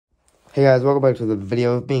Hey guys, welcome back to the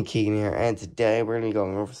video with me, Keegan here, and today we're going to be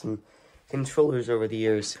going over some controllers over the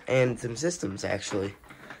years, and some systems, actually.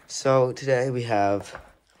 So, today we have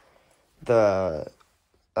the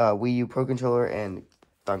Wii U Pro Controller and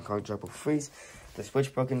Donkey Kong Tropical Freeze, the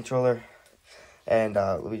Switch Pro Controller, and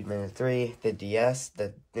Luigi Mansion 3, the DS,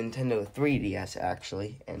 the Nintendo 3DS,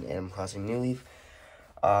 actually, and Animal Crossing New Leaf,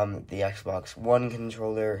 the Xbox One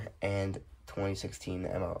Controller, and 2016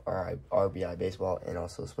 RBI Baseball, and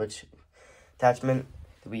also Switch attachment,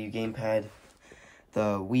 the Wii U Gamepad,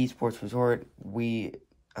 the Wii Sports Resort, Wii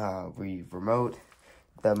Remote,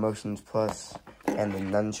 the Motions Plus, and the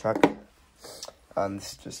Nunchuck.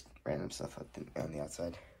 This is just random stuff on the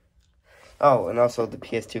outside. Oh, and also the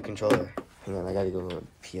PS2 controller. Hang on, I gotta go to a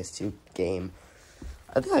PS2 game.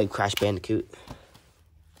 I think I had Crash Bandicoot.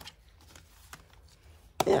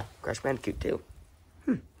 Yeah, Crash Bandicoot too.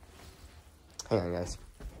 Hang on, guys.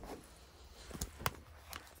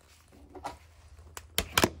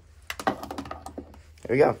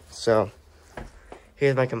 There we go. So,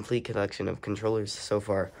 here's my complete collection of controllers so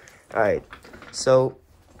far. Alright, so,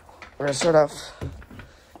 we're going to start off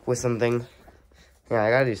with something. Yeah, I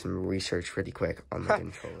gotta do some research pretty quick on the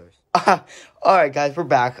controllers. Alright, guys, we're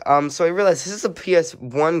back. So I realized this is a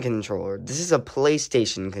PS1 controller. This is a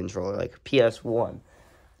PlayStation controller, like PS1.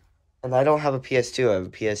 And I don't have a PS2, I have a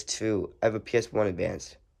PS2. I have a PS1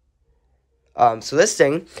 Advanced. So this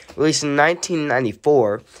thing, released in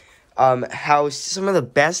 1994, housed some of the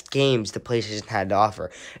best games the PlayStation had to offer.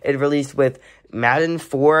 It released with Madden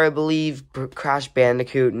 4, I believe, Crash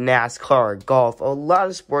Bandicoot, NASCAR, golf, a lot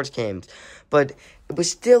of sports games. But it was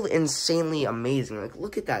still insanely amazing. Like,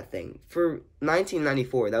 look at that thing. For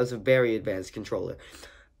 1994, that was a very advanced controller.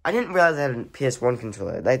 I didn't realize I had a PS1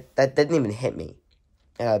 controller. That didn't even hit me.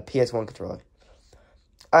 PS1 controller.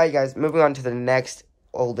 Alright, guys, moving on to the next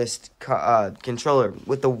oldest controller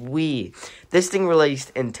with the Wii. This thing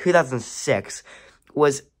released in 2006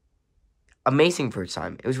 was amazing for its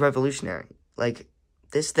time. It was revolutionary. Like,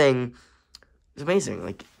 this thing was amazing.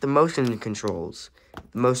 Like, the motion controls,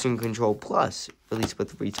 the Motion Control Plus, released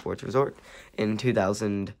with Wii Sports Resort in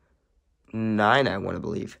 2009, I want to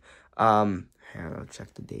believe. Here, I'll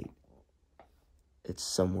check the date. It's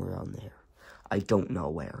somewhere on there. I don't know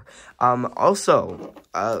where. Also,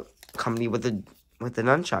 company with the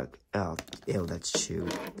nunchuck. Oh, ew, that's chewed.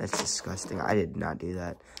 That's disgusting. I did not do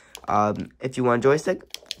that. If you want a joystick,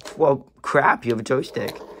 well, crap, you have a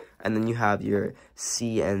joystick. And then you have your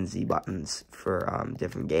C and Z buttons for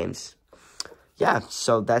different games. Yeah,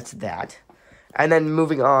 so that's that. And then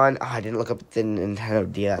moving on, I didn't look up the Nintendo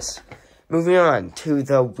DS. Moving on to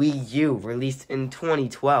the Wii U, released in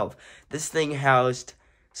 2012. This thing housed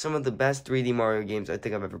some of the best 3D Mario games I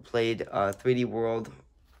think I've ever played. 3D World.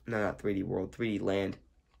 No, not 3D World. 3D Land.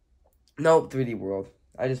 No, 3D World.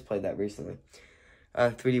 I just played that recently.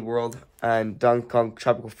 3D World and Donkey Kong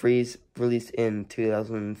Tropical Freeze, released in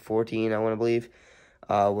 2014, I want to believe.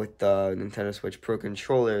 With the Nintendo Switch Pro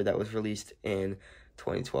Controller that was released in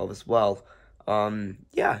 2012 as well.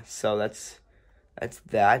 Yeah, so that's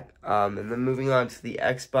that. And then moving on to the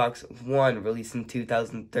Xbox One, released in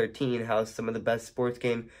 2013, housed some of the best sports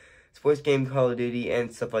game, Call of Duty,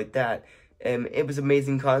 and stuff like that. It was an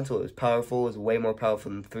amazing console. It was powerful. It was way more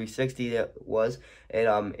powerful than the 360 it was.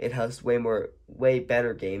 It housed way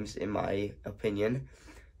better games, in my opinion.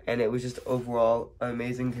 And it was just overall an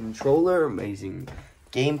amazing controller, amazing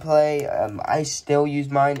gameplay. I still use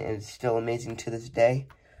mine, and it's still amazing to this day.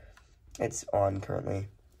 It's on currently.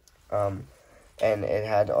 And it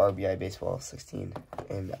had RBI Baseball 16,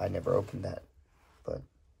 and I never opened that, but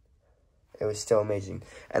it was still amazing.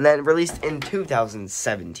 And then released in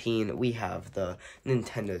 2017, we have the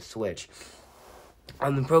Nintendo Switch.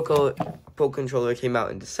 The Pro Controller came out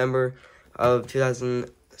in December of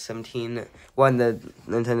 2017, when the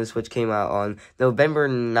Nintendo Switch came out on November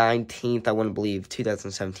 19th, I want to believe,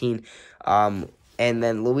 2017. And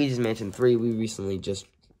then Luigi's Mansion 3, recently just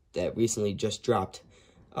dropped.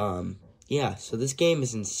 Yeah, so this game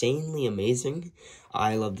is insanely amazing.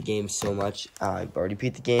 I love the game so much. I've already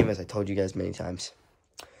beat the game, as I told you guys many times.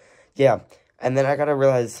 Yeah, and then I gotta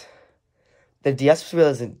realize, the DS was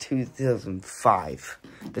released in 2005.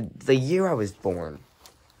 The year I was born.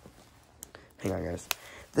 Hang on, guys.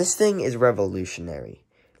 This thing is revolutionary.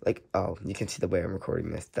 Like, oh, you can see the way I'm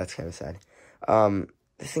recording this. That's kind of sad.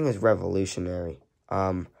 This thing is revolutionary.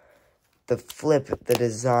 The flip, the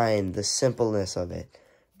design, the simpleness of it.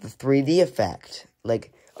 The 3D effect,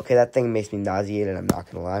 like, okay, that thing makes me nauseated, I'm not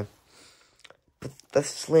gonna lie. But the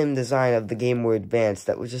slim design of the Game Boy Advance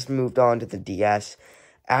that was just moved on to the DS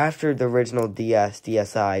after the original DS,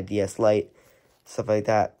 DSi, DS Lite, stuff like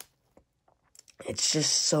that. It's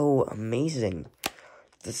just so amazing.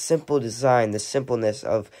 The simple design, the simpleness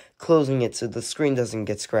of closing it so the screen doesn't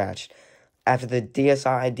get scratched. After the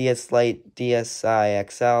DSi, DS Lite,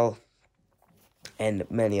 DSi XL, and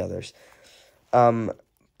many others.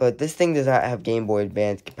 But this thing does not have Game Boy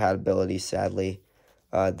Advance compatibility, sadly.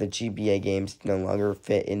 The GBA games no longer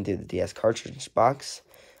fit into the DS cartridge box.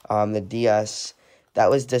 The DS, that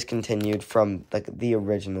was discontinued from the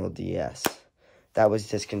original DS. That was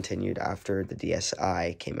discontinued after the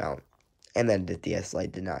DSi came out. And then the DS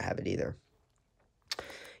Lite did not have it either.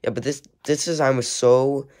 Yeah, but this design was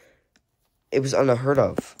so... It was unheard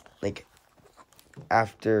of. Like,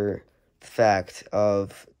 after the fact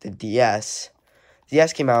of the DS... The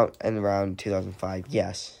DS came out in around 2005,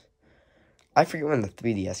 yes. I forget when the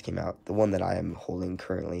 3DS came out, the one that I am holding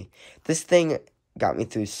currently. This thing got me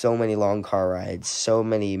through so many long car rides, so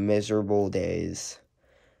many miserable days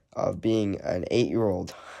of being an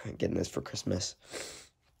 8-year-old, getting this for Christmas.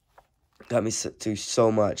 Got me through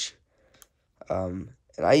so much. And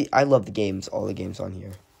I love the games, all the games on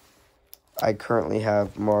here. I currently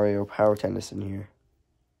have Mario Power Tennis in here.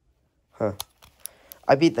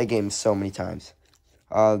 I beat that game so many times.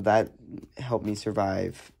 That helped me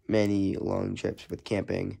survive many long trips with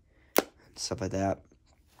camping and stuff like that.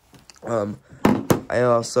 I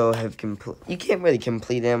also have you can't really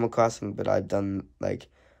complete Animal Crossing, but I've done,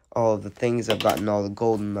 all of the things. I've gotten all the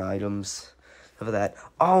golden items, stuff like that.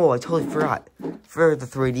 Oh, I totally forgot. For the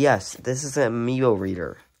 3DS, this is an Amiibo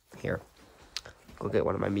reader. Here. Go get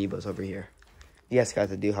one of my Amiibos over here. Yes,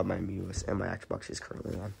 guys, I do have my Amiibos, and my Xbox is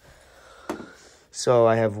currently on. So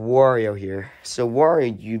I have Wario here. So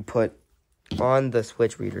Wario, you'd put on the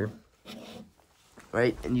Switch reader,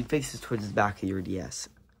 right? And you'd face this towards the back of your DS.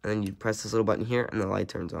 And then you'd press this little button here, and the light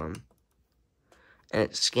turns on. And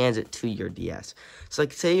it scans it to your DS. So,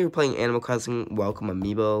 say you're playing Animal Crossing Welcome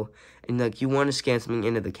Amiibo, and, you want to scan something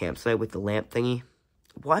into the campsite with the lamp thingy.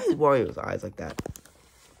 Why is Wario's eyes like that?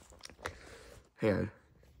 Hang on.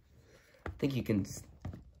 I think you can...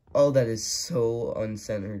 Oh, that is so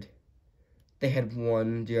uncentered. They had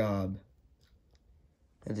one job.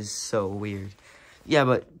 That is so weird. Yeah,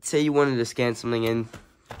 but say you wanted to scan something in.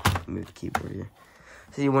 Move the keyboard here.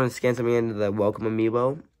 Say you want to scan something into the Welcome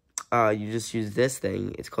Amiibo. You just use this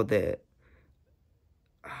thing. It's called the...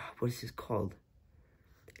 what is this called?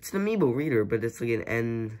 It's an Amiibo reader, but it's like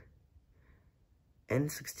an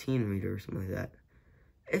N16 reader or something like that.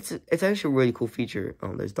 It's actually a really cool feature.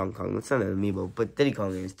 Oh, there's Donkey Kong. That's not an Amiibo, but Diddy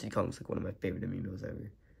Kong is. Diddy Kong's like one of my favorite Amiibos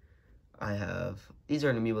ever. I have... These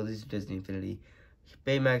are Amiibo. These are Disney Infinity.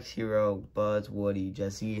 Baymax, Hero, Buzz, Woody,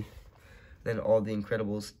 Jesse. Then all the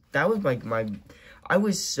Incredibles. That was my... I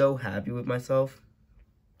was so happy with myself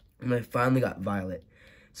when I finally got Violet.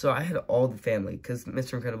 So I had all the family, because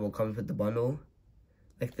Mr. Incredible comes with the bundle,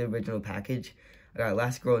 like the original package. I got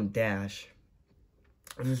Elastigirl and Dash.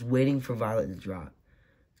 I was just waiting for Violet to drop.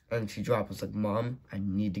 And she dropped. I was like, Mom, I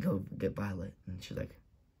need to go get Violet. And she's like,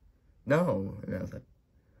 no. And I was like,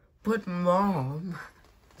 but Mom.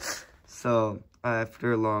 So,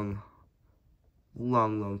 after a long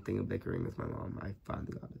thing of bickering with my mom, I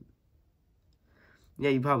finally got it. Yeah,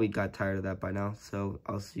 you probably got tired of that by now, so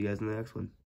I'll see you guys in the next one.